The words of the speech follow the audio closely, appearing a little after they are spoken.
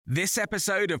This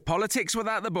episode of Politics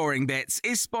Without the Boring Bits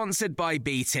is sponsored by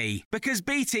BT, because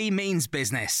BT means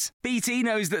business. BT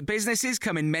knows that businesses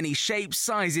come in many shapes,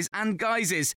 sizes and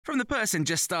guises, from the person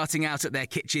just starting out at their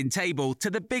kitchen table to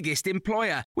the biggest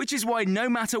employer, which is why no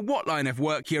matter what line of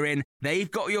work you're in,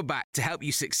 they've got your back to help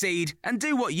you succeed and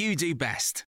do what you do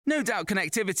best. No doubt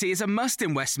connectivity is a must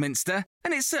in Westminster,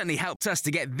 and it certainly helped us to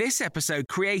get this episode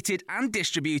created and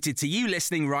distributed to you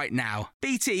listening right now.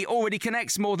 BT already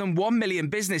connects more than 1 million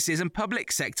businesses and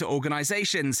public sector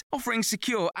organisations, offering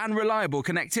secure and reliable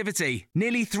connectivity.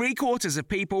 Nearly 3/4 of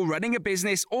people running a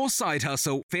business or side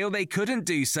hustle feel they couldn't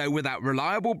do so without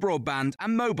reliable broadband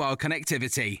and mobile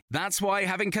connectivity. That's why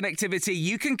having connectivity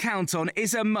you can count on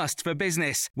is a must for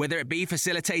business, whether it be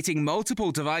facilitating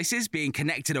multiple devices being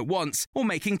connected at once or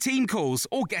making team calls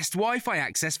or guest Wi-Fi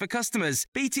access for customers.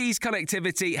 BT's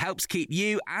connectivity helps keep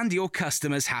you and your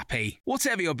customers happy.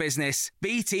 Whatever your business,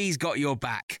 BT's got your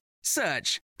back.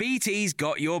 Search BT's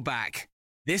got your back.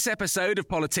 This episode of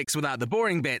Politics Without the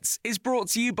Boring Bits is brought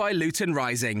to you by Luton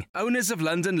Rising, owners of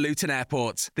London Luton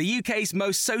Airport, the UK's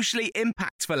most socially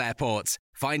impactful airport.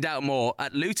 Find out more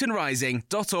at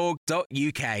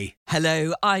lutonrising.org.uk.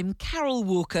 Hello, I'm Carol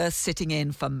Walker sitting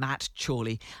in for Matt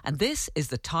Chorley, and this is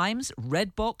the Times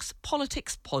Red Box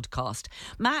Politics podcast.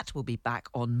 Matt will be back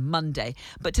on Monday,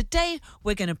 but today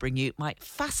we're going to bring you my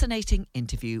fascinating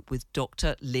interview with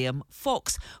Dr. Liam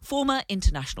Fox, former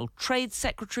International Trade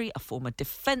Secretary, a former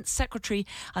Defence Secretary,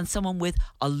 and someone with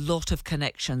a lot of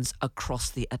connections across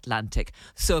the Atlantic.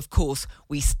 So, of course,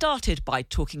 we started by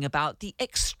talking about the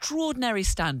extraordinary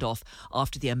standoff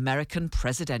after the American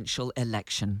presidential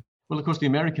election. Well, of course, the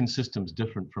American system's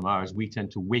different from ours. We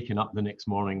tend to waken up the next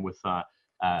morning with a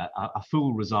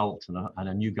full result and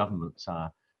a new government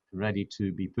ready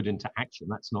to be put into action.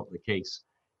 That's not the case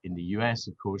in the US.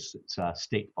 Of course, it's a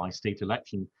state-by-state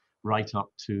election right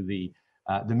up to the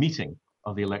meeting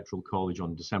of the Electoral College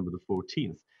on December the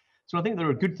 14th. So I think there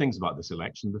are good things about this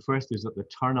election. The first is that the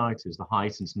turnout is the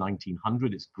highest since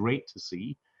 1900. It's great to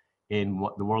see in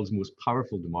what the world's most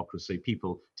powerful democracy,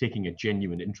 people taking a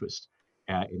genuine interest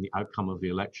in the outcome of the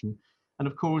election. And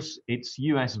of course, it's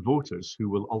US voters who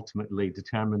will ultimately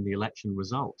determine the election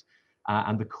result.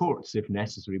 And the courts, if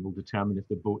necessary, will determine if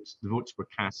the votes were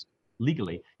cast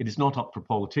legally. It is not up for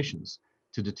politicians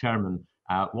to determine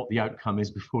what the outcome is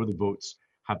before the votes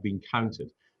have been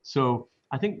counted. So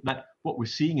I think that what we're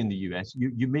seeing in the US,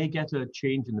 you may get a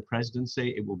change in the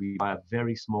presidency. It will be by a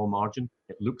very small margin,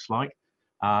 it looks like.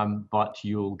 But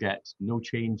you'll get no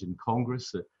change in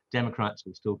Congress. The Democrats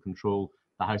will still control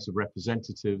the House of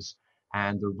Representatives,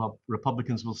 and the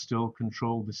Republicans will still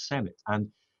control the Senate.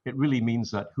 And it really means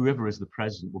that whoever is the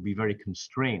president will be very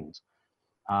constrained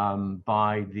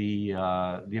by the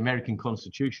American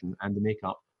Constitution and the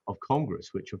makeup of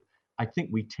Congress, which I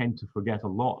think we tend to forget a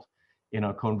lot in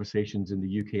our conversations in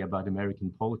the UK about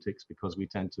American politics because we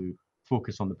tend to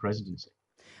focus on the presidency.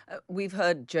 We've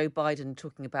heard Joe Biden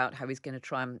talking about how he's going to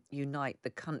try and unite the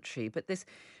country, but this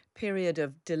period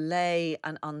of delay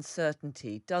and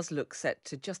uncertainty does look set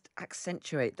to just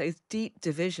accentuate those deep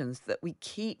divisions that we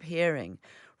keep hearing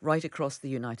right across the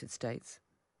United States.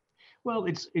 Well,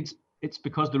 it's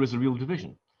because there is a real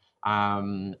division.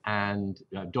 And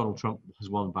Donald Trump has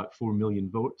won about 4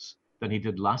 million votes than he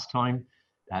did last time.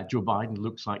 Joe Biden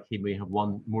looks like he may have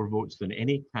won more votes than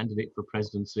any candidate for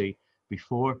presidency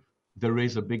before. There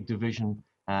is a big division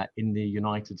in the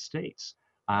United States,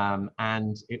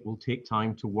 and it will take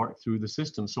time to work through the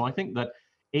system. So I think that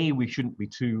A, we shouldn't be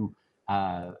too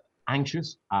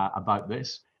anxious about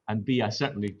this, and B, I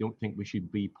certainly don't think we should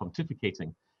be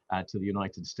pontificating to the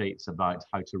United States about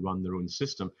how to run their own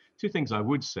system. Two things I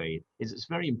would say is it's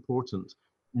very important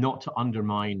not to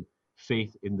undermine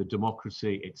faith in the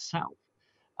democracy itself,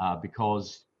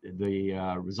 because the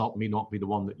result may not be the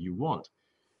one that you want.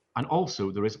 And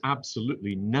also, there is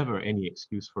absolutely never any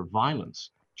excuse for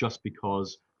violence just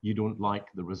because you don't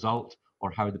like the result or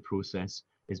how the process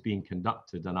is being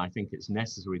conducted. And I think it's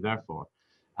necessary, therefore,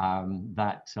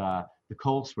 that the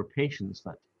calls for patience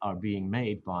that are being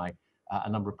made by a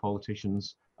number of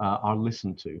politicians are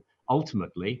listened to.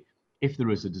 Ultimately, if there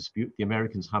is a dispute, the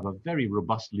Americans have a very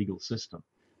robust legal system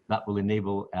that will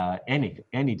enable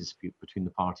any dispute between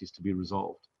the parties to be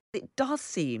resolved. It does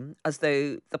seem as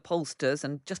though the pollsters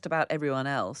and just about everyone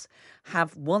else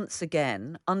have once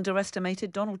again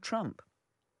underestimated Donald Trump.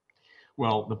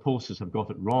 Well, the pollsters have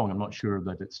got it wrong. I'm not sure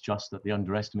that it's just that they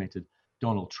underestimated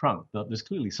Donald Trump, but there's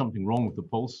clearly something wrong with the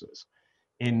pollsters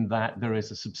in that there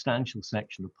is a substantial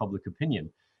section of public opinion.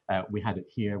 We had it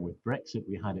here with Brexit.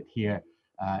 We had it here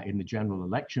in the general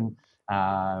election.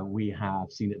 We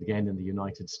have seen it again in the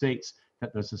United States,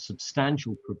 that there's a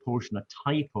substantial proportion, a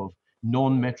type of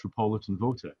non-metropolitan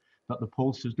voter that the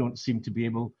pollsters don't seem to be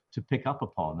able to pick up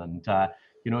upon. And,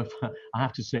 if I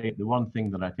have to say, the one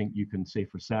thing that I think you can say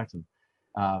for certain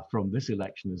from this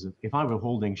election is that if I were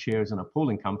holding shares in a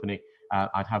polling company,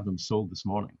 I'd have them sold this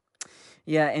morning.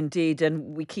 Yeah, indeed.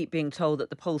 And we keep being told that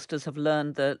the pollsters have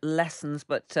learned the lessons,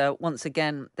 but once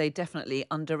again, they definitely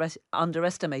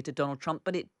underestimated Donald Trump.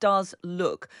 But it does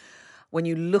look, when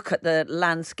you look at the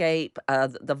landscape,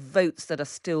 the votes that are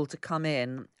still to come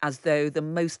in, as though the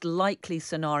most likely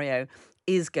scenario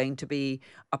is going to be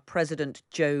a President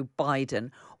Joe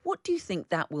Biden. What do you think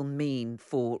that will mean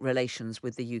for relations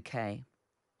with the UK?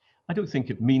 I don't think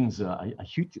it means a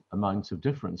huge amount of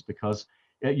difference because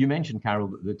you mentioned,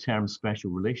 Carol, the term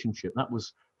special relationship. That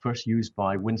was first used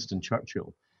by Winston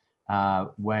Churchill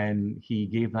when he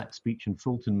gave that speech in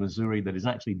Fulton, Missouri, that is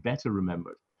actually better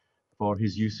remembered for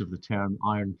his use of the term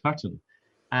Iron Curtain.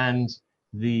 And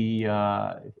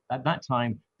at that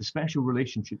time, the special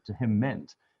relationship to him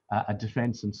meant a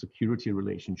defense and security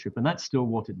relationship. And that's still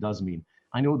what it does mean.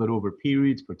 I know that over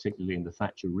periods, particularly in the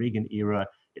Thatcher-Reagan era,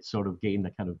 it sort of gained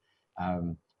a kind of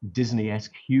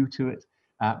Disney-esque hue to it.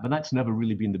 But that's never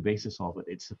really been the basis of it.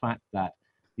 It's the fact that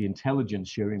the intelligence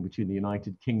sharing between the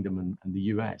United Kingdom and the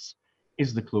US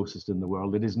is the closest in the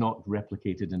world. It is not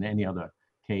replicated in any other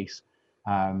case.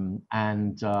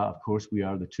 Of course, we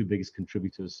are the two biggest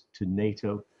contributors to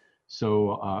NATO.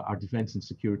 So our defense and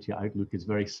security outlook is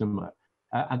very similar.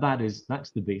 And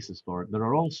that's the basis for it. There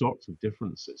are all sorts of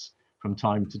differences from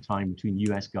time to time between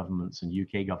US governments and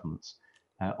UK governments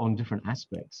on different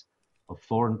aspects of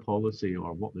foreign policy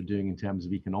or what they're doing in terms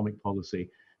of economic policy.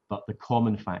 But the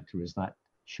common factor is that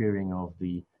sharing of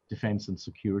the defense and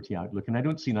security outlook. And I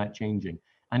don't see that changing.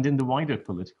 And in the wider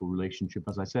political relationship,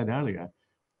 as I said earlier,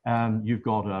 you've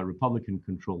got a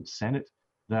Republican-controlled Senate.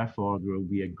 Therefore, there will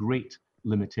be a great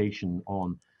limitation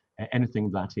on anything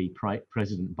that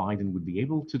President Biden would be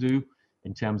able to do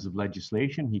in terms of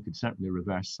legislation. He could certainly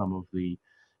reverse some of the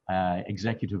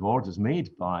executive orders made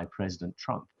by President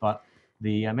Trump. But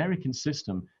the American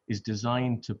system is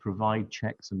designed to provide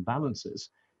checks and balances.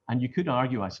 And you could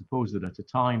argue, I suppose, that at a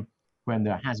time when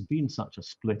there has been such a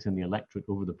split in the electorate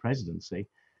over the presidency,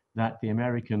 that the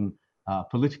American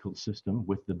political system,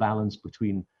 with the balance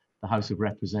between the House of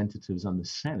Representatives and the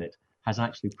Senate, has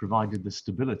actually provided the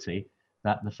stability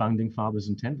that the founding fathers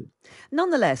intended.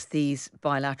 Nonetheless, these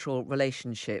bilateral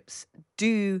relationships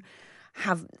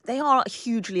they are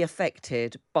hugely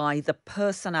affected by the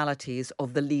personalities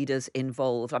of the leaders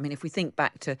involved. I mean, if we think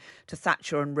back to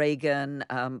Thatcher and Reagan,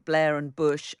 Blair and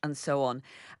Bush, and so on,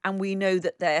 and we know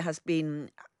that there has been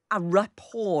a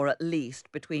rapport, at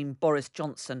least, between Boris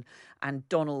Johnson and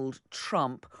Donald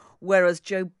Trump, whereas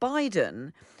Joe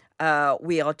Biden,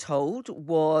 we are told,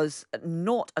 was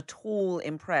not at all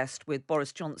impressed with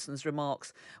Boris Johnson's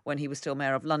remarks when he was still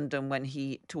mayor of London, when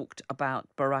he talked about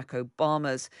Barack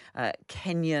Obama's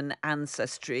Kenyan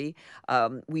ancestry.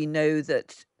 We know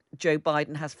that Joe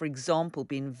Biden has, for example,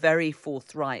 been very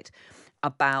forthright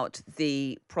about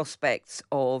the prospects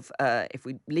of, if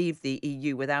we leave the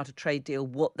EU without a trade deal,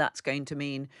 what that's going to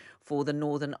mean for the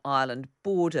Northern Ireland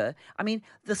border. I mean,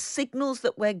 the signals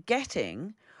that we're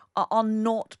getting are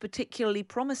not particularly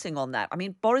promising on that. I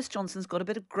mean, Boris Johnson's got a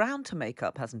bit of ground to make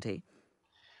up, hasn't he?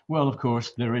 Well, of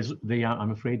course, there is.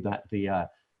 I'm afraid that the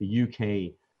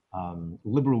UK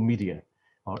liberal media,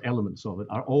 or elements of it,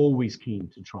 are always keen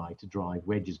to try to drive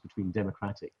wedges between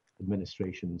democratic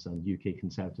administrations and UK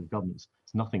Conservative governments.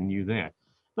 It's nothing new there.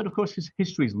 But of course,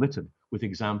 history is littered with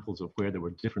examples of where there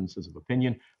were differences of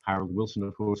opinion. Harold Wilson,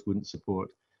 of course, wouldn't support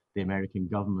the American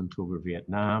government over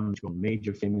Vietnam. John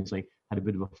Major famously had a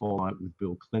bit of a fallout with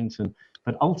Bill Clinton.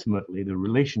 But ultimately, the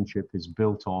relationship is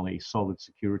built on a solid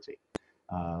security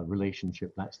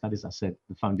relationship. That is, I said,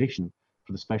 the foundation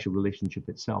for the special relationship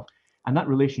itself. And that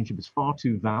relationship is far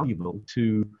too valuable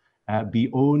to be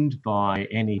owned by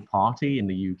any party in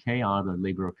the UK, either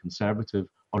Labour or Conservative,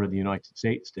 or in the United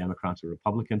States, Democrat or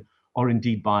Republican, or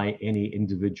indeed by any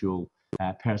individual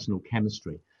personal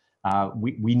chemistry.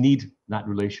 We need that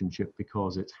relationship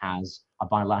because it has a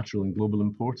bilateral and global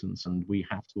importance, and we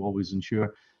have to always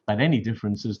ensure that any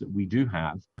differences that we do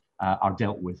have are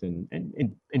dealt with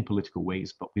in political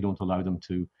ways, but we don't allow them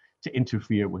to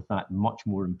interfere with that much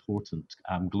more important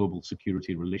global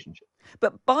security relationship.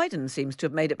 But Biden seems to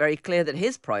have made it very clear that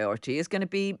his priority is going to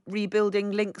be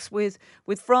rebuilding links with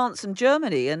France and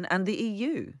Germany and the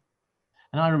EU.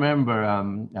 And I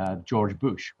remember George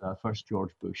Bush, first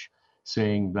George Bush,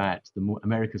 saying that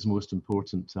America's most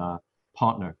important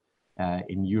partner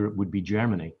in Europe would be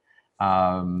Germany.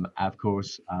 Of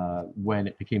course, when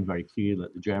it became very clear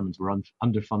that the Germans were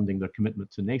underfunding their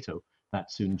commitment to NATO,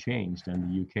 that soon changed, and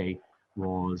the UK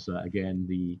was again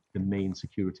the main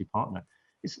security partner.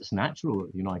 It's natural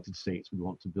that the United States would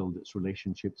want to build its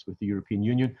relationships with the European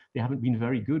Union. They haven't been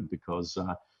very good because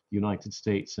the United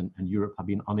States and Europe have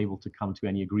been unable to come to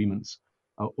any agreements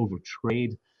over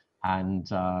trade. And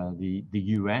the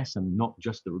US, and not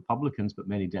just the Republicans, but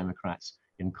many Democrats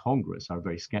in Congress are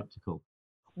very skeptical.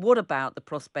 What about the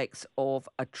prospects of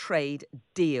a trade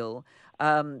deal?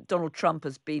 Donald Trump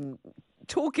has been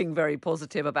talking very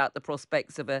positive about the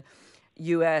prospects of a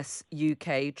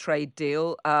US-UK trade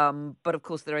deal. But of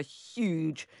course, there are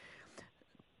huge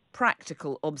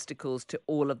practical obstacles to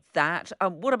all of that.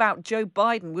 What about Joe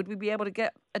Biden? Would we be able to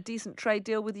get a decent trade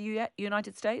deal with the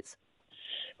United States?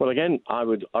 Well, again, I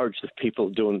would urge that people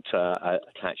don't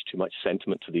attach too much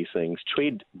sentiment to these things.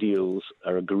 Trade deals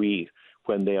are agreed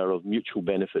when they are of mutual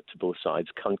benefit to both sides.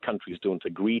 Countries don't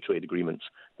agree trade agreements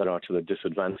that are to their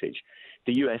disadvantage.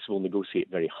 The US will negotiate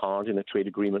very hard in a trade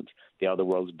agreement. They are the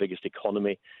world's biggest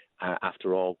economy,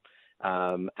 after all,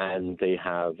 and they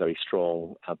have very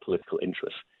strong political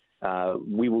interests.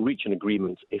 We will reach an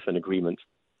agreement if an agreement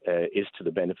is to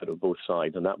the benefit of both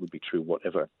sides, and that would be true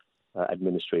whatever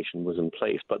administration was in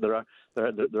place. But there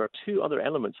are two other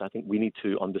elements I think we need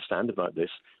to understand about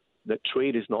this. That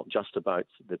trade is not just about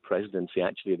the presidency.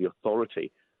 Actually, the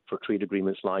authority for trade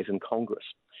agreements lies in Congress.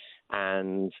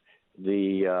 And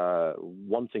the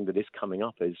one thing that is coming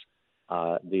up is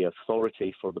the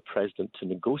authority for the president to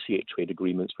negotiate trade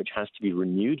agreements, which has to be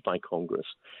renewed by Congress,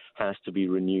 has to be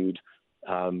renewed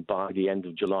by the end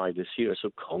of July this year.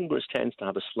 So Congress tends to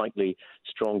have a slightly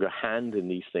stronger hand in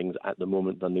these things at the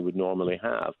moment than they would normally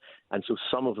have. And so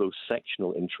some of those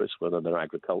sectional interests, whether they're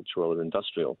agricultural or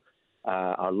industrial,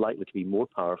 are likely to be more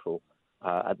powerful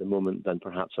at the moment than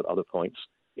perhaps at other points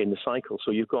in the cycle.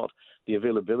 So you've got the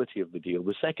availability of the deal.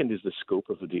 The second is the scope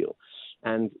of the deal.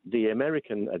 And the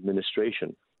American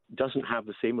administration doesn't have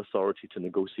the same authority to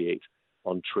negotiate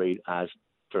on trade as,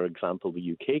 for example,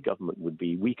 the UK government would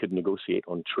be. We could negotiate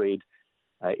on trade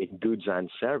in goods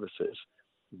and services,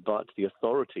 but the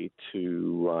authority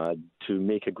to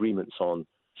make agreements on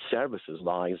services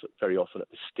lies very often at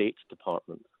the State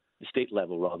Department, the state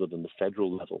level rather than the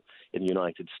federal level in the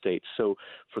United States. So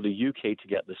for the UK to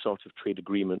get the sort of trade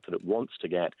agreement that it wants to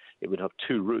get, it would have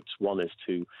two routes. One is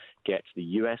to get the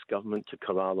US government to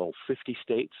corral all 50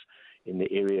 states in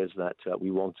the areas that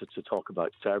we wanted to talk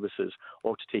about services,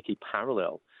 or to take a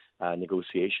parallel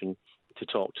negotiation to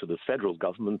talk to the federal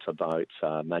government about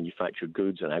manufactured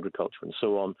goods and agriculture and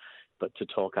so on, but to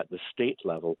talk at the state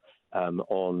level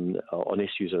on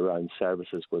issues around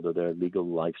services, whether they're legal,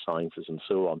 life sciences, and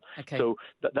so on. Okay. So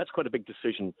that's quite a big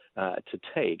decision to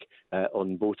take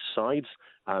on both sides,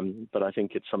 but I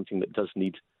think it's something that does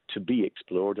need to be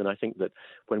explored. And I think that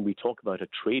when we talk about a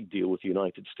trade deal with the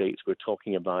United States, we're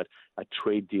talking about a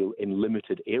trade deal in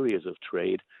limited areas of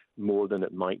trade more than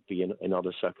it might be in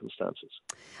other circumstances.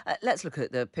 Let's look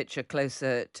at the picture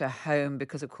closer to home,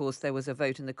 because, of course, there was a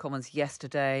vote in the Commons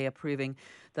yesterday approving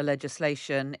the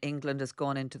legislation. England has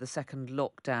gone into the second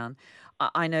lockdown.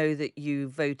 I know that you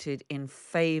voted in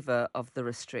favour of the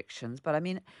restrictions, but I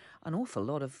mean, an awful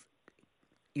lot of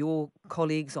your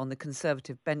colleagues on the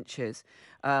Conservative benches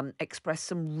expressed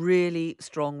some really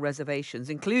strong reservations,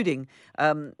 including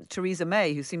Theresa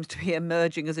May, who seems to be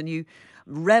emerging as a new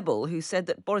rebel, who said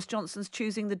that Boris Johnson's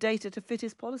choosing the data to fit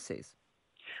his policies.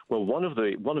 Well, one of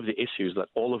the issues that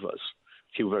all of us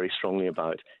feel very strongly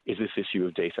about is this issue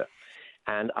of data.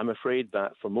 And I'm afraid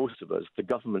that for most of us, the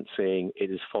government saying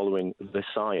it is following the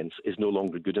science is no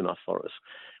longer good enough for us.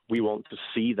 We want to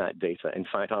see that data. In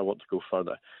fact, I want to go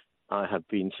further. I have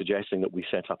been suggesting that we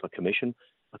set up a commission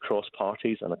across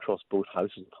parties and across both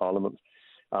houses of Parliament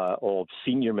of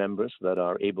senior members that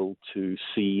are able to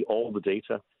see all the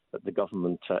data that the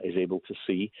government is able to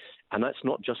see. And that's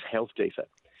not just health data.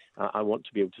 I want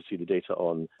to be able to see the data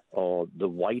on the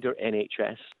wider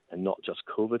NHS and not just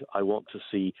COVID. I want to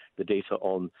see the data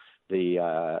on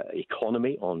the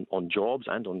economy, on jobs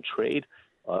and on trade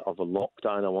of a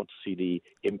lockdown. I want to see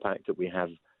the impact that we have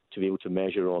to be able to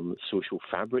measure on social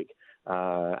fabric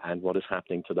and what is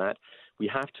happening to that. We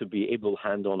have to be able,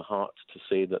 hand on heart, to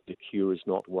say that the cure is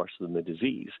not worse than the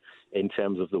disease in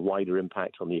terms of the wider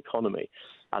impact on the economy.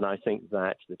 And I think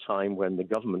that the time when the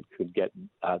government could get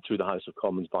through the House of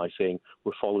Commons by saying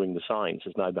we're following the science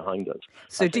is now behind us.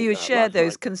 So do you share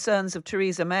those concerns of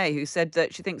Theresa May, who said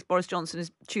that she thinks Boris Johnson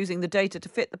is choosing the data to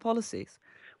fit the policies?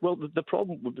 Well, the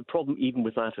problem even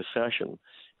with that assertion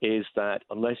is that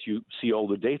unless you see all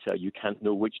the data, you can't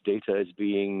know which data is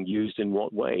being used in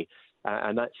what way.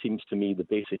 And that seems to me the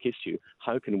basic issue.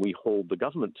 How can we hold the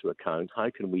government to account? How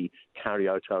can we carry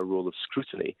out our role of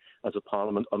scrutiny as a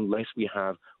parliament unless we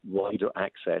have wider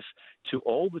access to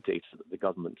all the data that the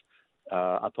government,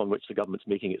 upon which the government's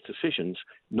making its decisions,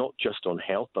 not just on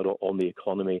health, but on the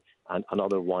economy and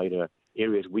other wider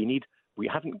areas? We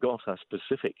haven't got a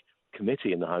specific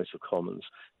committee in the House of Commons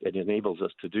that enables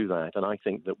us to do that. And I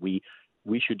think that we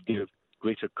should give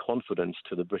greater confidence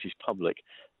to the British public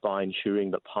by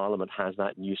ensuring that Parliament has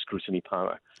that new scrutiny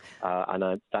power.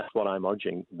 That's what I'm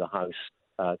urging the House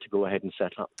to go ahead and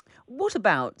set up. What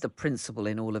about the principle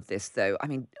in all of this, though? I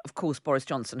mean, of course, Boris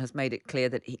Johnson has made it clear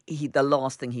that the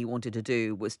last thing he wanted to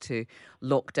do was to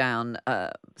lock down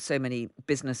so many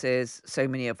businesses, so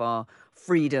many of our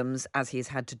freedoms, as he's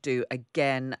had to do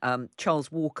again.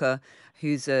 Charles Walker,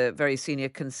 who's a very senior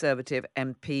Conservative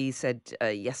MP, said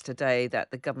yesterday that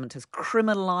the government has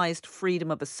criminalised freedom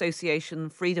of association,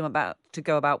 freedom to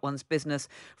go about one's business,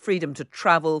 freedom to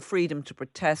travel, freedom to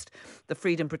protest. The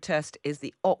freedom to protest is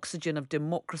the oxygen of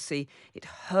democracy. It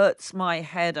hurts my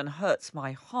head and hurts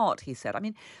my heart, he said. I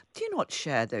mean, do you not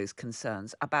share those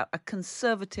concerns about a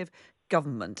Conservative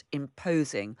government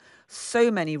imposing so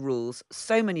many rules,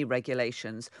 so many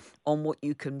regulations on what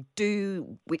you can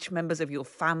do, which members of your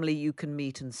family you can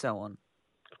meet, and so on?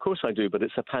 Of course I do, but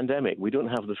it's a pandemic. We don't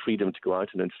have the freedom to go out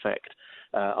and infect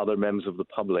other members of the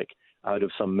public out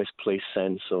of some misplaced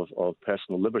sense of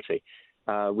personal liberty.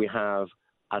 We have,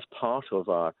 as part of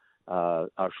our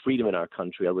freedom in our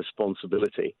country, a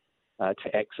responsibility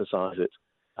to exercise it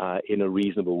in a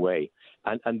reasonable way.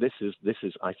 And this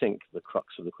is, I think, the crux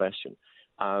of the question.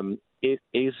 It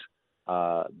is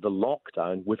the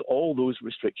lockdown, with all those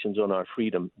restrictions on our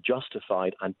freedom,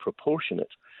 justified and proportionate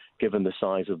given the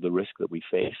size of the risk that we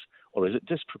face, or is it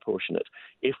disproportionate?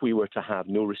 If we were to have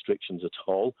no restrictions at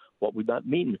all, what would that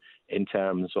mean in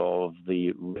terms of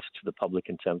the risk to the public,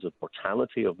 in terms of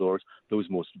mortality of those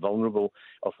most vulnerable,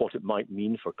 of what it might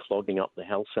mean for clogging up the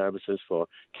health services for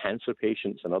cancer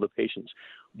patients and other patients?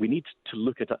 We need to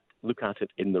look at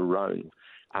it in the round.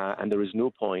 And there is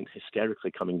no point hysterically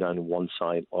coming down one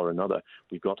side or another.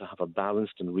 We've got to have a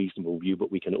balanced and reasonable view,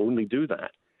 but we can only do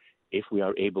that if we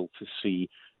are able to see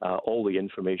all the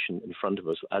information in front of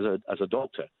us. As a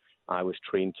doctor, I was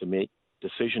trained to make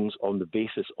decisions on the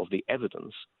basis of the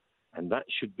evidence, and that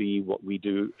should be what we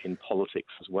do in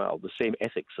politics as well. The same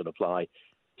ethics that apply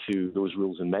to those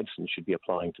rules in medicine should be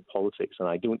applying to politics, and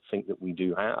I don't think that we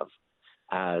do have,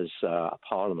 as a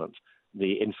parliament,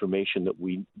 the information that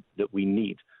we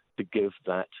need to give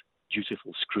that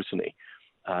dutiful scrutiny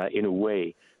in a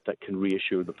way that can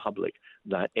reassure the public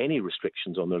that any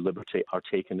restrictions on their liberty are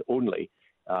taken only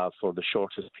for the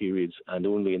shortest periods and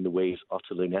only in the ways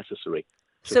utterly necessary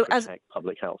to protect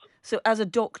public health. So as a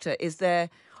doctor,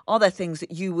 are there things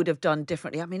that you would have done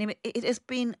differently? I mean, it has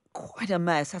been quite a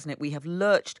mess, hasn't it? We have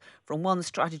lurched from one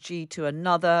strategy to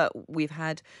another. We've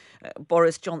had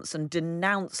Boris Johnson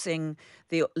denouncing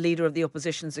the leader of the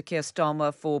opposition, Sir Keir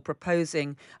Starmer, for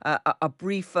proposing a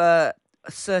briefer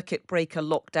circuit breaker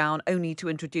lockdown, only to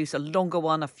introduce a longer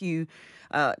one a few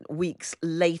weeks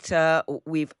later.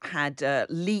 We've had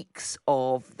leaks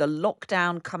of the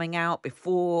lockdown coming out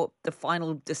before the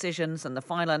final decisions and the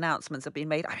final announcements have been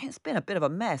made. I mean, it's been a bit of a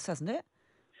mess, hasn't it?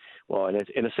 Well,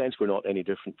 in a sense, we're not any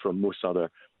different from most other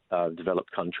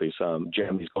developed countries.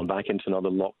 Germany's gone back into another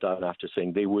lockdown after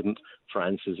saying they wouldn't.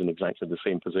 France is in exactly the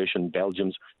same position.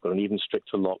 Belgium's got an even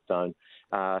stricter lockdown.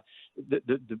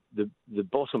 The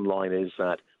bottom line is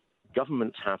that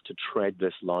governments have to tread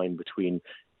this line between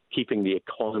keeping the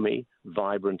economy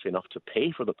vibrant enough to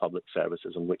pay for the public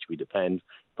services on which we depend,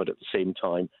 but at the same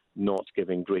time not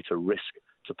giving greater risk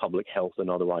to public health than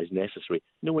otherwise necessary.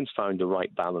 No one's found the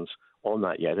right balance on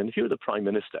that yet. And if you're the Prime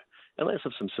Minister, and let's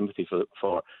have some sympathy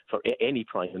for any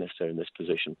Prime Minister in this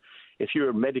position, if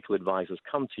your medical advisors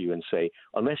come to you and say,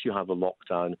 unless you have a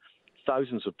lockdown,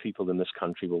 thousands of people in this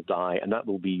country will die, and that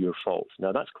will be your fault.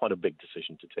 Now, that's quite a big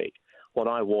decision to take. What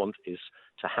I want is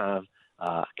to have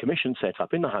a commission set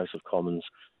up in the House of Commons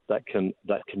that can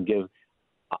give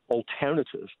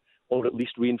alternative, or at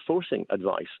least reinforcing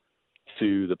advice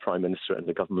to the Prime Minister and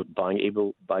the government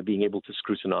by being able to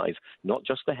scrutinise not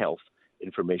just the health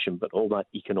information, but all that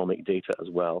economic data as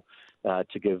well,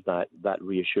 to give that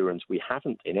reassurance. We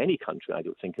haven't in any country, I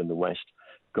don't think, in the West,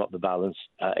 got the balance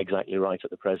exactly right at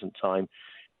the present time.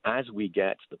 As we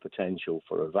get the potential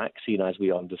for a vaccine, as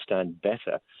we understand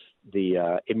better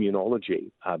the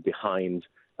immunology behind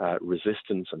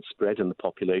resistance and spread in the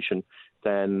population,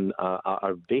 then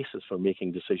our basis for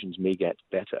making decisions may get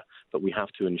better. But we have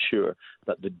to ensure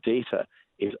that the data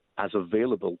is as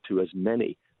available to as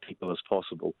many people as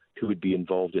possible who would be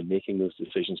involved in making those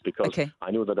decisions, because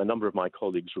I know that a number of my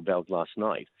colleagues rebelled last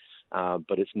night,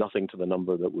 but it's nothing to the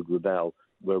number that would rebel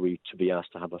were we to be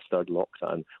asked to have a third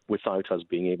lockdown without us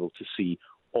being able to see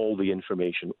all the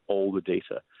information, all the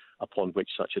data upon which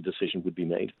such a decision would be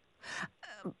made.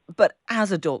 But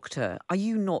as a doctor, are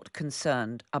you not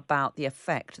concerned about the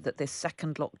effect that this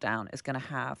second lockdown is going to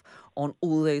have on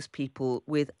all those people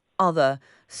with other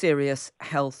serious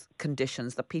health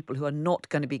conditions, the people who are not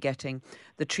going to be getting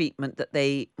the treatment that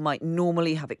they might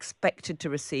normally have expected to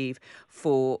receive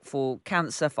for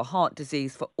cancer, for heart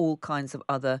disease, for all kinds of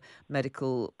other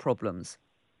medical problems?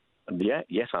 Yeah,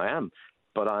 yes, I am.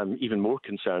 But I'm even more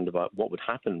concerned about what would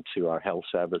happen to our health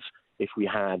service if we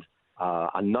had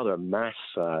another mass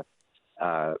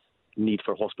need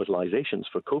for hospitalizations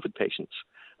for COVID patients,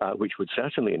 which would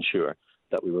certainly ensure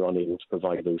that we were unable to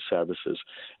provide those services.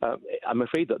 I'm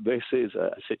afraid that this is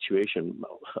a situation,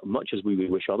 much as we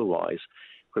would wish otherwise,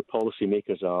 where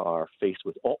policymakers are faced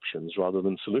with options rather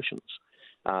than solutions.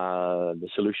 The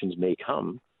solutions may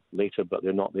come later, but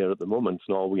they're not there at the moment,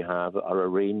 and all we have are a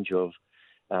range of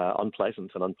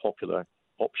unpleasant and unpopular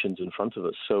options in front of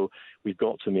us. So we've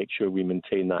got to make sure we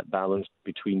maintain that balance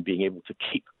between being able to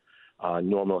keep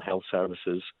normal health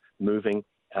services moving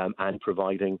and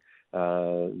providing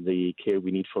the care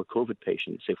we need for COVID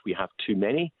patients. If we have too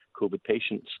many COVID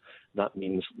patients, that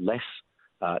means less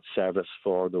service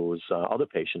for those other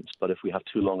patients. But if we have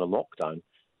too long a lockdown,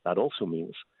 that also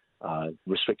means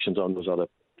restrictions on those other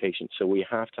patients. So we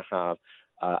have to have,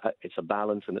 it's a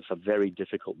balance, and it's a very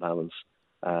difficult balance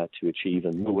to achieve,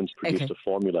 and no one's produced a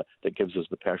formula that gives us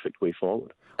the perfect way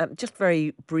forward. Just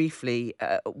very briefly,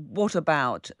 what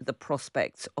about the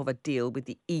prospects of a deal with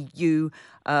the EU?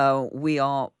 We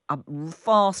are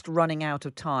fast running out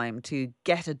of time to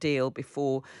get a deal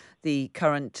before the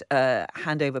current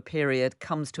handover period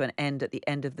comes to an end at the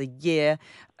end of the year.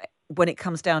 When it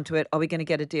comes down to it, are we going to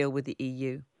get a deal with the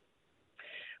EU?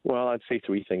 Well, I'd say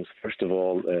three things. First of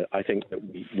all, I think that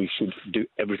we should do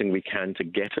everything we can to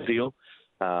get a deal.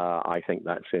 I think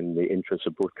that's in the interest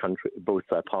of both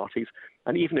parties.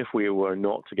 And even if we were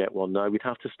not to get one now, we'd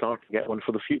have to start to get one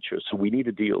for the future. So we need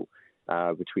a deal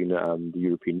between the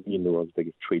European Union, the world's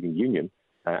biggest trading union,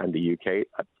 and the UK.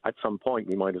 At some point,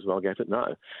 we might as well get it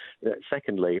now.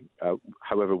 Secondly,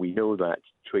 however, we know that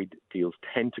trade deals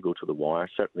tend to go to the wire.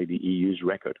 Certainly the EU's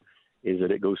record is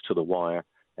that it goes to the wire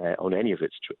on any of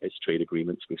its trade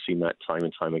agreements. We've seen that time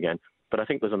and time again. But I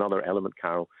think there's another element,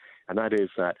 Carol, and that is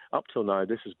that up till now,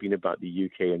 this has been about the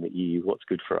UK and the EU, what's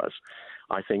good for us.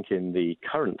 I think in the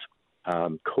current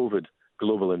COVID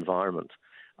global environment,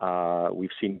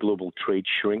 we've seen global trade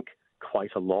shrink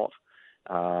quite a lot.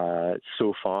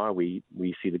 So far, we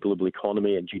see the global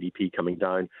economy and GDP coming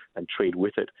down and trade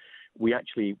with it. We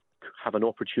actually have an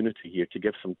opportunity here to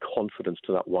give some confidence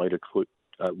to that wider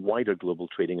global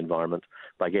trading environment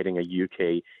by getting a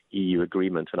UK-EU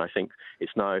agreement. And I think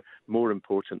it's now more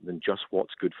important than just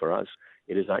what's good for us.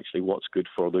 It is actually what's good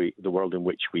for the world in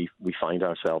which we find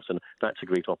ourselves. And that's a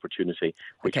great opportunity,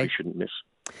 which we shouldn't miss.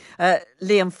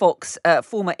 Liam Fox,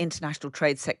 former International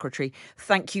Trade Secretary,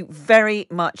 thank you very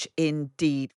much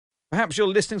indeed. Perhaps you're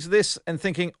listening to this and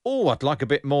thinking, oh, I'd like a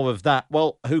bit more of that.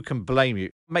 Well, who can blame you?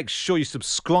 Make sure you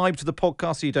subscribe to the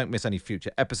podcast so you don't miss any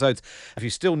future episodes. If you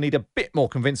still need a bit more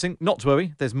convincing, not to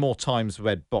worry, there's more Times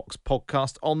Red Box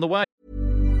podcast on the way.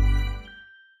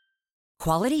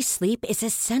 Quality sleep is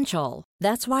essential.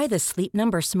 That's why the Sleep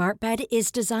Number Smart Bed is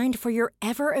designed for your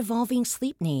ever-evolving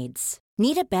sleep needs.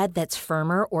 Need a bed that's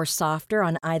firmer or softer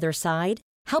on either side?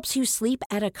 Helps you sleep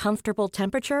at a comfortable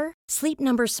temperature? Sleep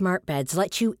Number Smart Beds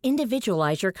let you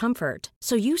individualize your comfort,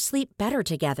 so you sleep better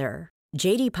together.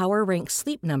 J.D. Power ranks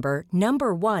Sleep Number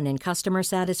number 1 in customer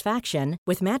satisfaction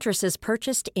with mattresses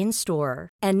purchased in-store.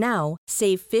 And now,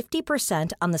 save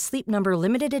 50% on the Sleep Number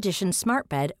Limited Edition Smart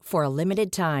Bed for a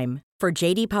limited time. For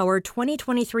J.D. Power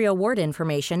 2023 award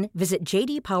information, visit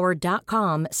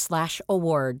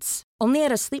jdpower.com/awards. Only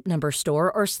at a Sleep Number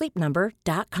store or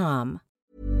sleepnumber.com.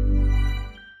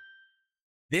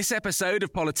 This episode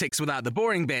of Politics Without the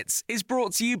Boring Bits is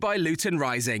brought to you by Luton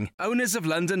Rising, owners of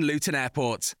London Luton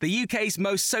Airport, the UK's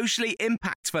most socially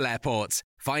impactful airport.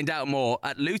 Find out more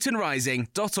at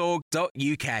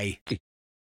lutonrising.org.uk.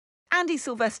 Andy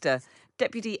Sylvester,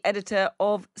 Deputy Editor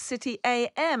of City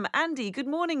AM. Andy, good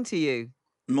morning to you.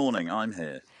 Morning, I'm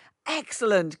here.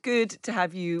 Excellent. Good to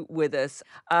have you with us.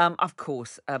 Of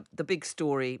course, the big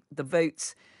story, the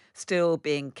votes still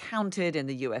being counted in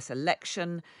the US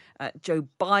election. Joe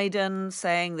Biden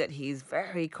saying that he's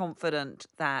very confident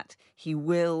that he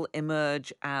will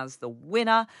emerge as the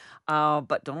winner.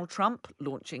 But Donald Trump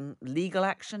launching legal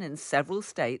action in several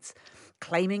states,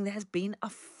 claiming there's been a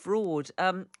fraud.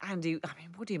 Andy, I mean,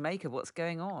 what do you make of what's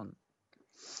going on?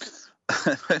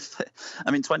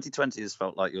 I mean, 2020 has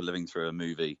felt like you're living through a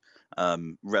movie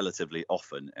relatively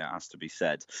often, it has to be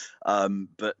said.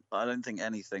 But I don't think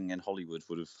anything in Hollywood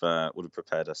would have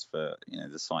prepared us for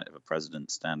the sight of a president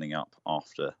standing up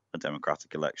after a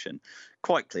democratic election,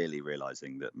 quite clearly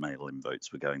realizing that mail-in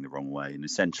votes were going the wrong way and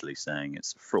essentially saying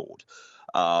it's a fraud.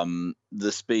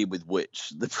 The speed with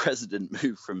which the president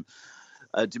moved from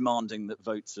demanding that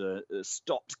votes are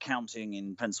stopped counting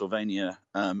in Pennsylvania,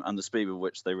 and the speed with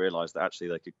which they realised that actually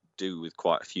they could do with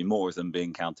quite a few more of them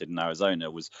being counted in Arizona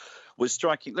was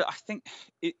striking. Look, I think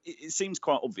it seems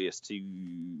quite obvious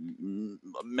to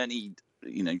many,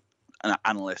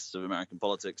 analysts of American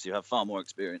politics who have far more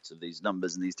experience of these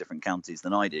numbers and these different counties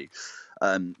than I do,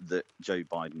 that Joe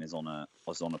Biden is on a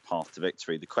path to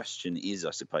victory. The question is,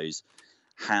 I suppose,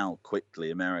 how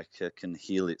quickly America can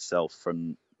heal itself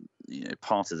from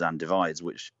partisan divides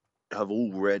which have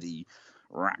already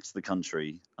racked the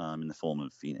country in the form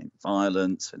of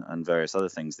violence and various other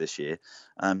things this year,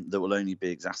 that will only be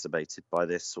exacerbated by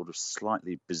this sort of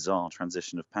slightly bizarre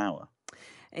transition of power.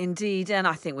 Indeed, and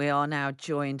I think we are now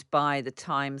joined by the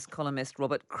Times columnist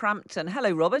Robert Crampton.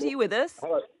 Hello, Robert, are you with us?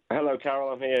 Hello,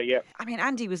 Carol, I'm here, yeah. I mean,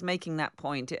 Andy was making that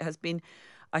point. It has been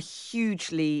a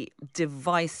hugely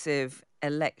divisive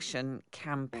election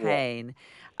campaign.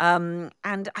 And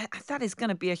that is going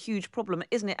to be a huge problem,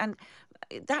 isn't it? And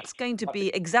that's going to be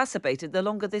exacerbated the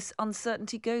longer this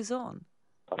uncertainty goes on.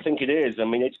 I think it is. I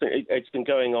mean, it's been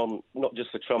going on not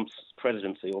just for Trump's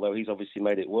presidency, although he's obviously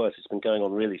made it worse. It's been going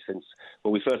on really since,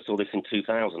 we first saw this in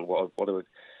 2000, what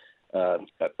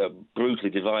a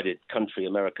brutally divided country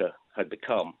America had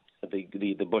become,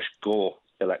 the Bush-Gore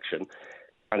election.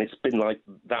 And it's been like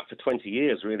that for 20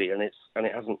 years, really, and it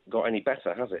hasn't got any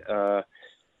better, has it?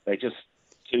 They're just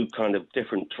two kind of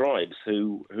different tribes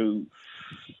who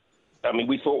I mean,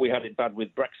 we thought we had it bad with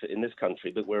Brexit in this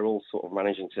country, but we're all sort of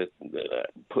managing to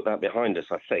put that behind us,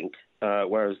 I think,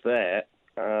 whereas they're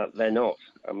not.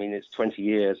 I mean, it's 20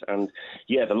 years, and,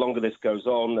 yeah, the longer this goes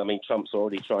on, I mean, Trump's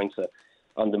already trying to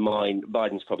undermine,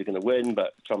 Biden's probably going to win,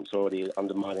 but Trump's already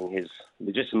undermining his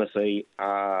legitimacy.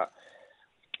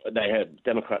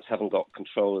 Democrats haven't got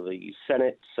control of the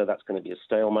Senate, so that's going to be a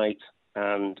stalemate.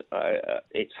 And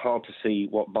it's hard to see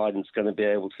what Biden's going to be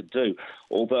able to do.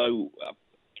 Although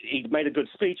he made a good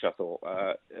speech, I thought.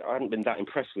 I hadn't been that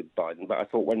impressed with Biden, but I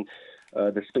thought when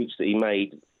the speech that he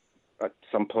made at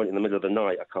some point in the middle of the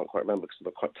night, I can't quite remember because I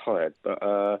was quite tired,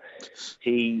 but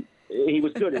he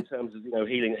was good in terms of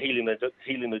healing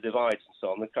the divides and so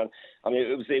on. I mean,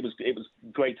 it was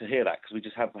great to hear that because we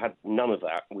just have had none of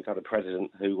that. We've had a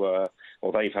president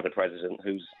they've had a president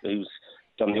who's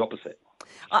done the opposite.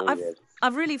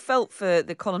 I've really felt for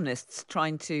the columnists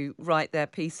trying to write their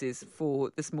pieces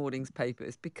for this morning's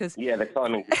papers because... Yeah, the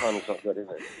timing's not good, is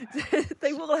it?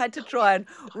 They've all had to try and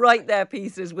write their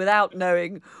pieces without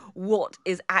knowing what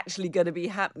is actually going to be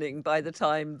happening by the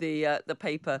time the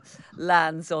paper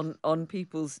lands on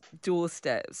people's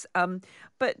doorsteps.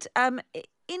 But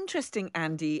interesting,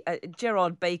 Andy,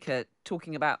 Gerard Baker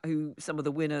talking about who some of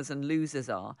the winners and losers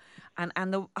are, and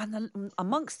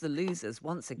amongst the losers,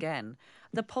 once again,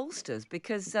 the pollsters,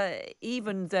 because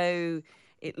even though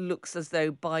it looks as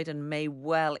though Biden may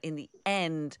well, in the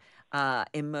end,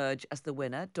 emerge as the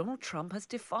winner, Donald Trump has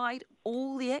defied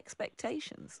all the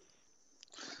expectations.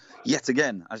 Yet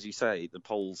again, as you say, the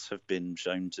polls have been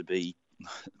shown to be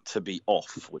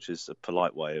off, which is a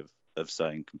polite way of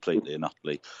saying completely and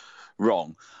utterly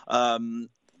wrong.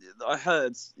 I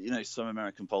heard, some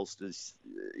American pollsters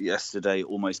yesterday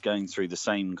almost going through the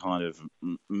same kind of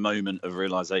moment of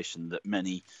realization that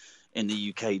many in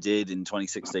the UK did in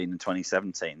 2016 and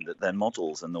 2017, that their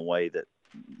models and the way that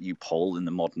you poll in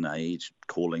the modern age,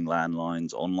 calling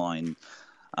landlines, online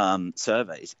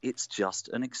surveys, it's just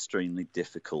an extremely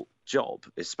difficult job,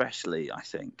 especially, I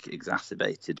think,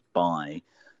 exacerbated by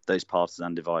those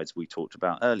partisan divides we talked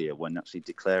about earlier, when actually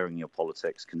declaring your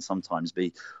politics can sometimes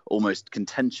be almost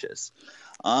contentious.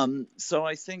 So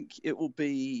I think it will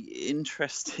be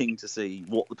interesting to see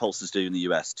what the pollsters do in the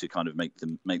US to kind of make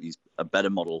these a better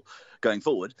model going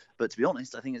forward. But to be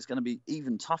honest, I think it's going to be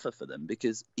even tougher for them,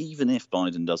 because even if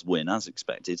Biden does win, as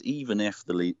expected, even if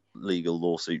the legal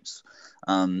lawsuits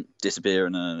disappear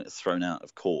and are thrown out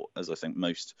of court, as I think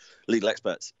most legal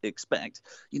experts expect,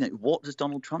 what does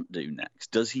Donald Trump do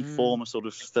next? Does he form a sort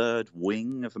of third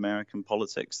wing of American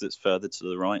politics that's further to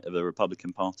the right of the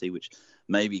Republican Party, which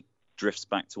maybe drifts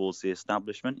back towards the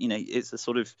establishment? It's a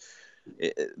sort of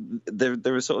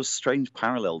there are sort of strange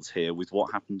parallels here with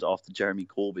what happened after Jeremy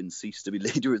Corbyn ceased to be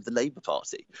leader of the Labour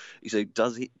Party. So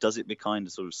does it become a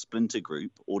sort of splinter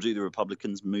group, or do the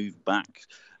Republicans move back,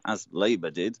 as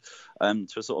Labour did, to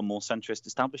a sort of more centrist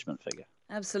establishment figure?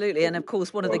 Absolutely. And of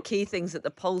course, one of the key things that the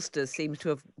pollsters seem to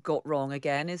have got wrong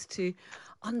again is to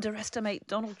underestimate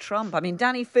Donald Trump. I mean,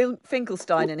 Danny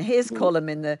Finkelstein in his column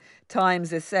in the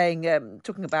Times is saying,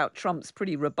 talking about Trump's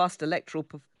pretty robust electoral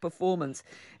performance,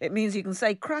 it means you can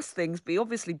say crass things, be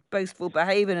obviously boastful,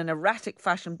 behave in an erratic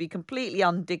fashion, be completely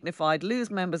undignified, lose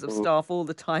members of staff all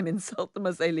the time, insult them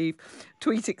as they leave,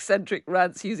 tweet eccentric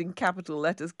rants using capital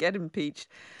letters, get impeached,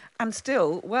 and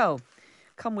still,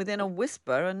 come within a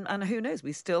whisper, and who knows,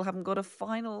 we still haven't got a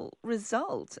final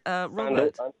result.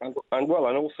 Robert? And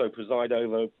also preside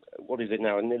over, what is it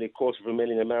now, nearly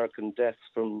 250,000 American deaths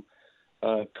from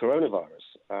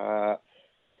coronavirus.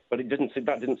 But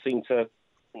that didn't seem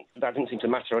to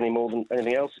matter any more than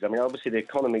anything else. I mean, obviously the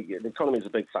economy is a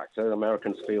big factor.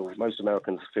 Most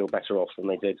Americans feel better off than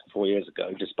they did 4 years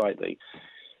ago, despite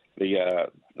the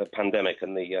pandemic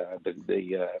and the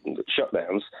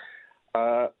shutdowns.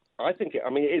 I think,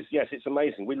 it's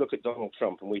amazing. We look at Donald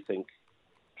Trump and we think,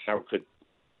 how could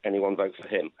anyone vote for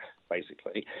him,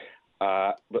 basically?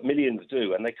 But millions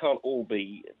do, and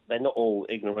they're not all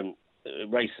ignorant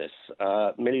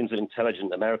racists. Millions of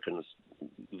intelligent Americans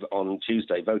on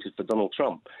Tuesday voted for Donald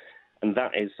Trump. And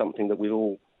that is something that we've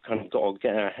all kind of got to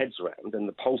get our heads around, and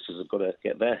the pollsters have got to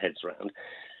get their heads around.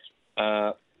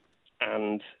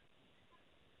 And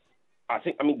I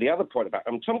think, the other point about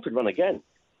Trump could run again.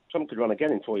 Trump could run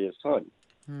again in 4 years' time.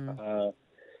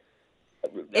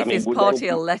 If his party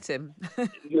will let him.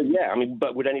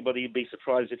 But would anybody be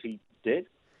surprised if he did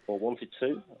or wanted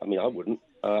to? I wouldn't.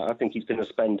 I think he's going to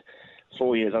spend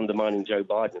 4 years undermining Joe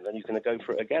Biden, and then he's going to go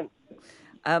for it again.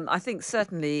 I think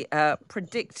certainly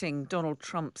predicting Donald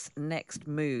Trump's next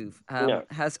move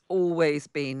has always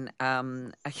been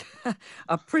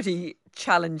a pretty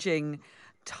challenging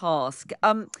task.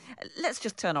 Let's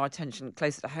just turn our attention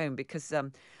closer to home, because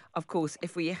of course,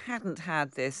 if we hadn't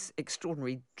had this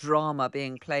extraordinary drama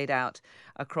being played out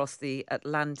across the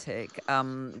Atlantic,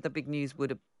 the big news would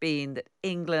have been that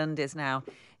England is now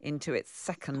into its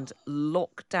second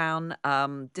lockdown,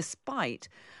 despite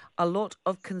a lot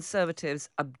of Conservatives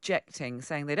objecting,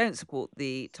 saying they don't support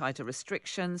the tighter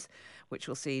restrictions, which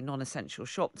will see non-essential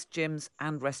shops, gyms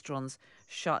and restaurants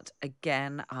shut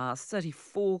again.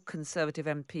 34 Conservative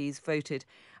MPs voted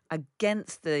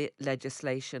against the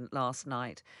legislation last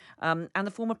night. And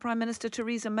the former Prime Minister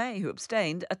Theresa May, who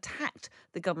abstained, attacked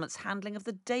the government's handling of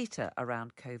the data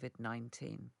around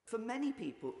COVID-19. For many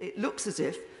people, it looks as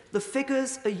if the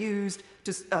figures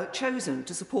are chosen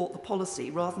to support the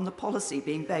policy rather than the policy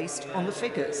being based on the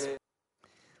figures.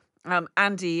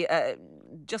 Andy,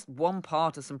 just one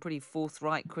part of some pretty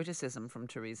forthright criticism from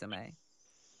Theresa May.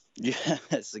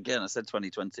 Yes, again, I said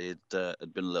 2020 had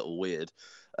been a little weird.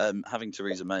 Having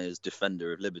Theresa May as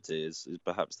defender of liberty is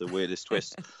perhaps the weirdest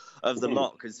twist of the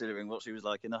lot, considering what she was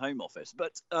like in the Home Office.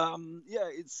 But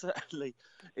it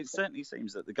certainly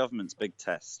seems that the government's big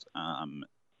test and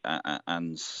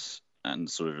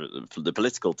sort of the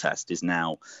political test is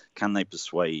now, can they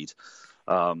persuade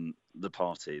the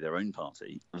party, their own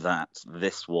party, that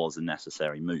this was a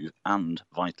necessary move, and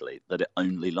vitally that it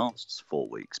only lasts 4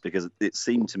 weeks? Because it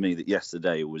seemed to me that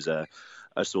yesterday was a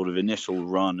sort of initial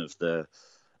run of the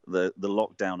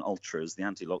lockdown ultras, the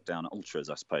anti-lockdown ultras,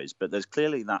 I suppose. But there's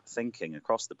clearly that thinking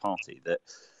across the party that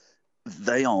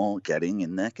they are getting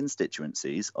in their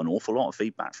constituencies an awful lot of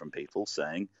feedback from people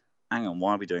saying, hang on,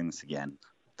 why are we doing this again?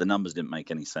 The numbers didn't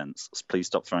make any sense. Please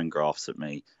stop throwing graphs at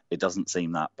me. It doesn't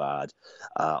seem that bad.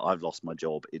 I've lost my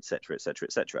job, etc., etc.,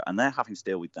 etc. And they're having to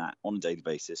deal with that on a daily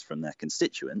basis from their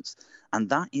constituents. And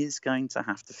that is going to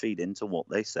have to feed into what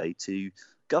they say to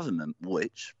government,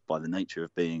 which, by the nature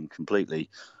of being completely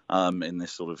in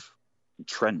this sort of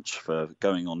trench for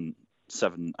going on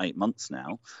 7-8 months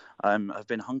now, have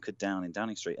been hunkered down in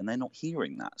Downing Street, and they're not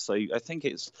hearing that. So I think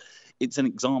it's an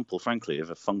example, frankly, of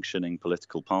a functioning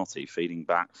political party feeding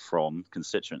back from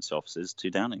constituency offices to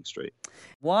Downing Street.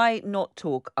 Why not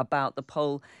talk about the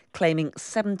poll claiming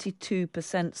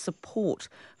 72% support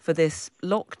for this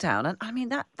lockdown? And I mean,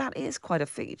 that is quite a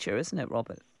feature, isn't it,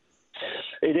 Robert?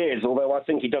 It is, although I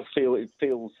think it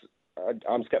feels.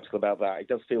 I'm sceptical about that. It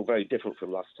does feel very different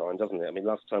from last time, doesn't it? I mean,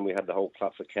 last time we had the whole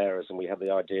Clap for Carers, and we had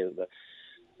the idea that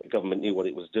the government knew what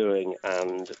it was doing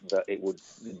and that it would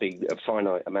be a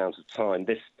finite amount of time.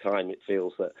 This time it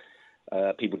feels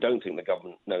that people don't think the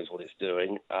government knows what it's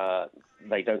doing.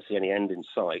 They don't see any end in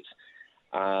sight.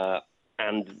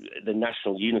 And the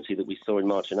national unity that we saw in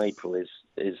March and April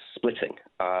is splitting.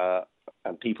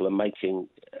 And people are making,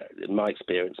 in my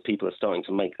experience, people are starting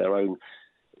to make their own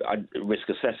risk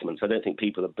assessments. I don't think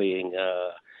people are being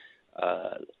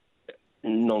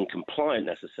non-compliant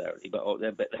necessarily, but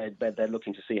they're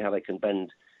looking to see how they can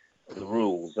bend the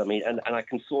rules. I mean, and I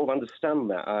can sort of understand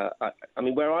that. I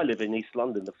mean, where I live in East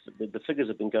London, the figures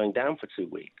have been going down for 2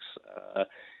 weeks.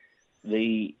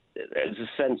 There's a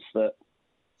sense that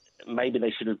maybe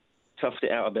they should have toughed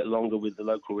it out a bit longer with the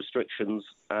local restrictions,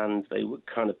 and they were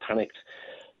kind of panicked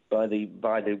by the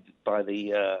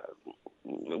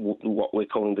what we're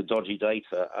calling the dodgy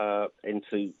data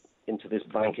into this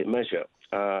blanket measure,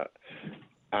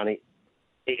 and it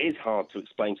is hard to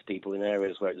explain to people in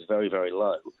areas where it's very, very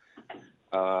low,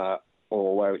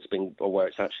 or where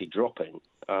it's actually dropping,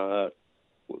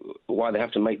 why they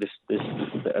have to make this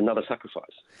another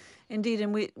sacrifice. Indeed,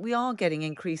 and we are getting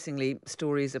increasingly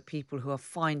stories of people who are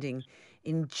finding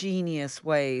ingenious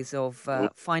ways of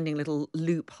finding little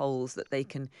loopholes that they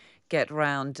can get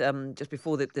round. Just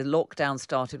before the lockdown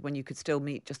started, when you could still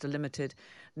meet just a limited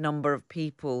number of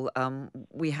people,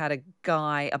 we had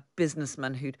a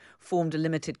businessman who'd formed a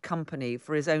limited company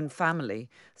for his own family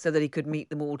so that he could meet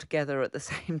them all together at the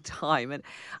same time. And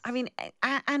I mean,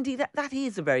 Andy, that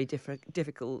is a very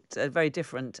difficult, very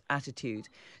different attitude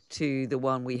to the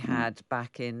one we had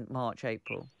back in March,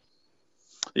 April.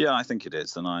 Yeah, I think it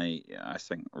is. And I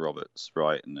think Robert's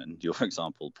right. And your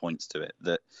example points to it,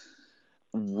 that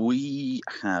we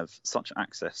have such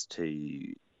access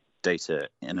to data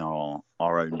in our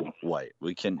own way.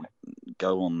 We can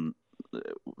go on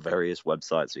various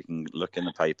websites, we can look in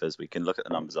the papers, we can look at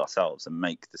the numbers ourselves and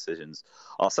make decisions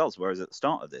ourselves. Whereas at the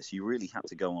start of this, you really had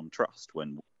to go on trust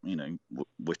when,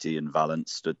 Whitty and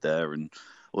Vallance stood there and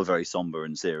were very somber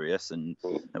and serious, and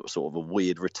it was sort of a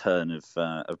weird return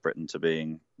of Britain to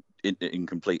being in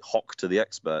complete hock to the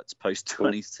experts post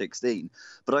 2016.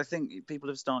 But I think people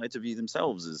have started to view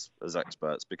themselves as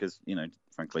experts because,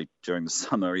 frankly, during the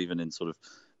summer, even in sort of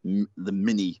the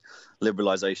mini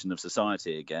liberalisation of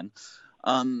society again,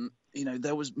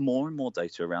 there was more and more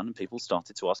data around, and people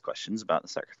started to ask questions about the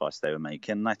sacrifice they were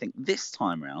making. And I think this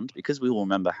time around, because we all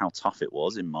remember how tough it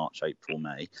was in March, April,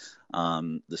 May,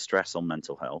 the stress on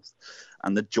mental health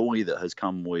and the joy that has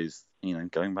come with,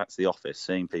 going back to the office,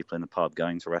 seeing people in the pub,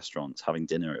 going to restaurants, having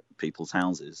dinner at people's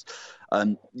houses.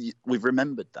 We've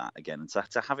remembered that again. And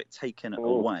to have it taken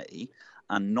away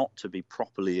and not to be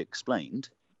properly explained,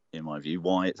 in my view,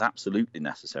 why it's absolutely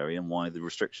necessary and why the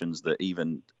restrictions that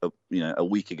even, a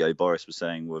week ago Boris was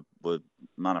saying were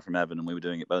manna from heaven and we were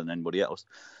doing it better than anybody else,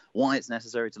 why it's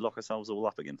necessary to lock ourselves all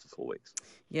up again for 4 weeks.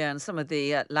 Yeah, and some of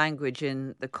the language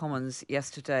in the Commons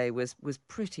yesterday was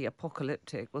pretty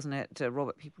apocalyptic, wasn't it,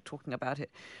 Robert? People talking about it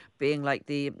being like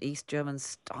the East German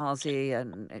Stasi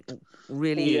and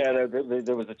really... Yeah,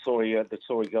 there was the Tory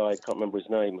guy, I can't remember his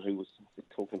name, who was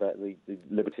talking about the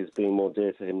liberties being more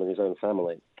dear to him than his own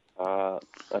family. I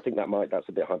think that's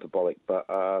a bit hyperbolic, but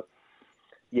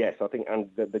yes, I think, and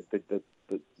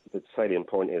the salient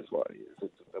point is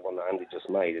the one that Andy just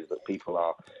made, is that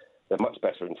they're much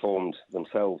better informed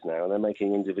themselves now, and they're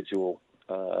making individual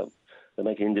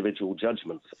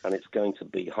judgments, and it's going to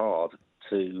be hard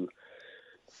to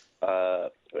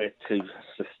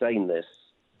sustain this.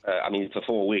 For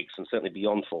 4 weeks, and certainly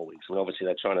beyond 4 weeks. I mean, obviously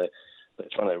they're trying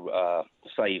to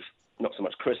save not so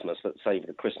much Christmas, but save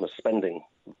the Christmas spending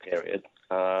period.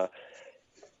 I'm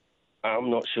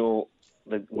not sure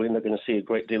that we're not going to see a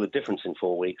great deal of difference in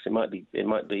 4 weeks. It might be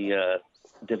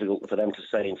difficult for them to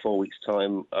say in 4 weeks'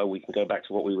 time, we can go back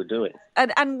to what we were doing.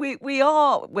 And we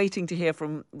are waiting to hear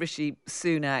from Rishi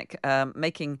Sunak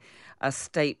making a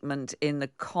statement in the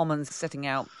Commons setting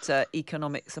out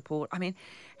economic support. I mean,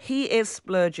 he is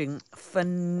splurging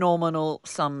phenomenal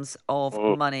sums of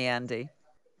money, Andy.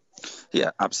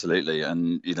 Yeah, absolutely.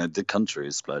 And, the country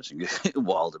is splurging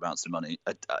wild amounts of money.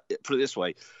 Put it this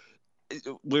way,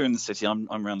 we're in the city. I'm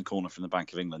around the corner from the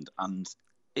Bank of England, and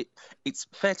it's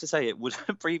fair to say it would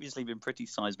have previously been pretty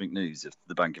seismic news if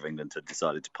the Bank of England had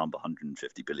decided to pump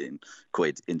 150 billion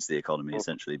quid into the economy,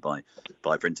 essentially by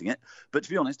printing it. But to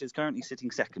be honest, it's currently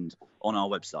sitting second on our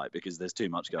website because there's too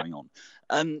much going on.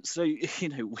 So,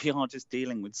 we are just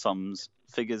dealing with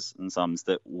figures and sums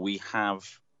that we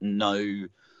have no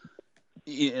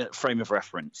frame of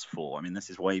reference for. I mean, this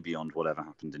is way beyond whatever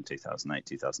happened in 2008,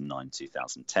 2009,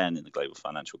 2010 in the global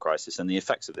financial crisis, and the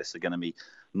effects of this are going to be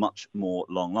much more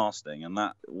long-lasting. And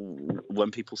that,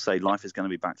 when people say life is going to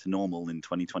be back to normal in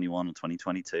 2021 or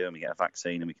 2022, and we get a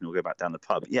vaccine and we can all go back down the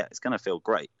pub, yeah, it's going to feel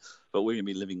great. But we're going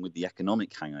to be living with the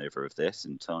economic hangover of this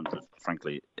in terms of,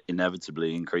 frankly,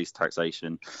 inevitably increased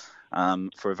taxation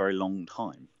for a very long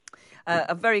time.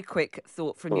 A very quick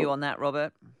thought from you on that,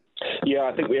 Robert. Yeah,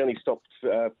 I think we only stopped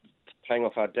paying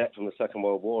off our debt from the Second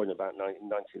World War in about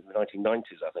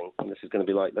 1990s, I think. And this is going to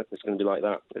be like that. This is going to be like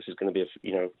that. This is going to be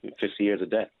 50 years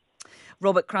of debt.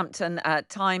 Robert Crampton,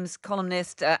 Times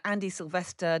columnist, Andy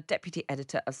Sylvester, deputy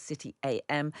editor of City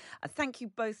AM. Thank you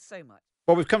both so much.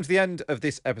 Well, we've come to the end of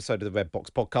this episode of the Red Box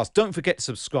Podcast. Don't forget to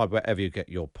subscribe wherever you get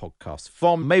your podcasts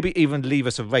from. Maybe even leave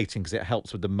us a rating because it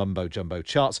helps with the mumbo jumbo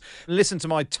charts. Listen to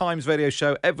my Times radio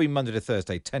show every Monday to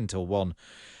Thursday, 10 till 1.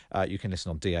 You can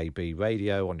listen on DAB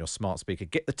radio, on your smart speaker.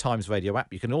 Get the Times Radio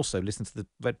app. You can also listen to the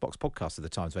Red Box Podcast of the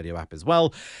Times Radio app as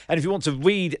well. And if you want to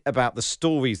read about the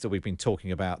stories that we've been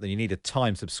talking about, then you need a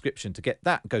Times subscription. To get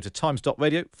that, go to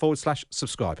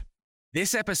times.radio/subscribe.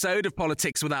 This episode of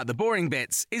Politics Without the Boring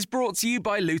Bits is brought to you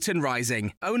by Luton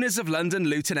Rising, owners of London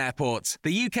Luton Airport,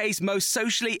 the UK's most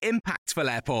socially impactful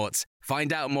airport.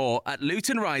 Find out more at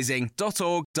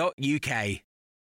lutonrising.org.uk.